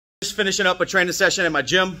Just finishing up a training session at my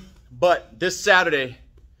gym, but this Saturday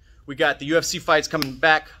we got the UFC fights coming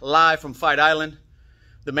back live from Fight Island.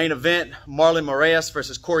 The main event, Marlon Moraes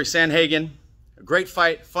versus Corey Sandhagen. A great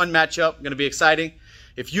fight, fun matchup, going to be exciting.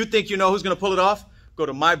 If you think you know who's going to pull it off, go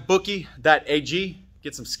to mybookie.ag,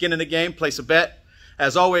 get some skin in the game, place a bet.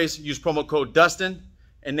 As always, use promo code Dustin,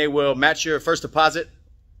 and they will match your first deposit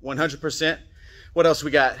 100%. What else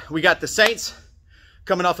we got? We got the Saints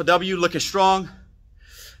coming off a W, looking strong.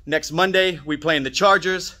 Next Monday, we playing the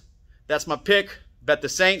Chargers. That's my pick. Bet the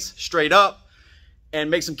Saints straight up and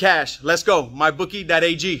make some cash. Let's go.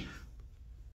 mybookie.ag.